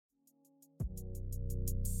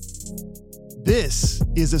This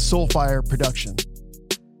is a Soulfire production.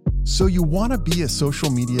 So you want to be a social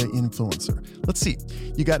media influencer. Let's see.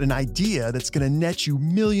 You got an idea that's going to net you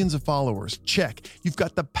millions of followers. Check. You've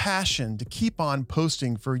got the passion to keep on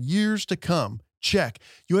posting for years to come. Check.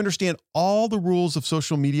 You understand all the rules of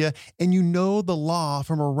social media and you know the law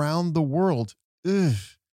from around the world. Ugh.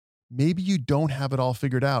 Maybe you don't have it all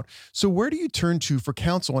figured out. So where do you turn to for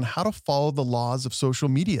counsel on how to follow the laws of social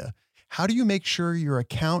media? How do you make sure your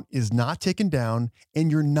account is not taken down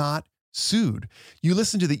and you're not sued? You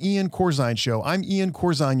listen to the Ian Corzine Show. I'm Ian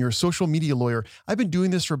Corzine, your social media lawyer. I've been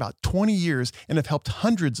doing this for about 20 years and have helped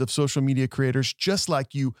hundreds of social media creators just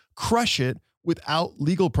like you crush it without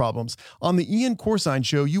legal problems. On the Ian Corzine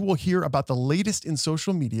Show, you will hear about the latest in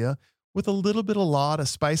social media with a little bit of law to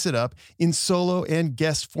spice it up in solo and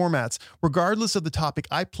guest formats. Regardless of the topic,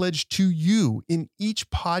 I pledge to you in each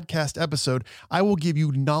podcast episode, I will give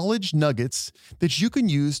you knowledge nuggets that you can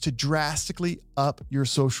use to drastically up your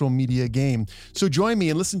social media game. So join me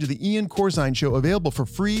and listen to the Ian Corzine Show, available for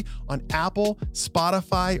free on Apple,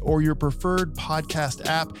 Spotify, or your preferred podcast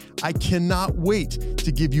app. I cannot wait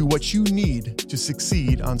to give you what you need to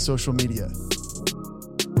succeed on social media.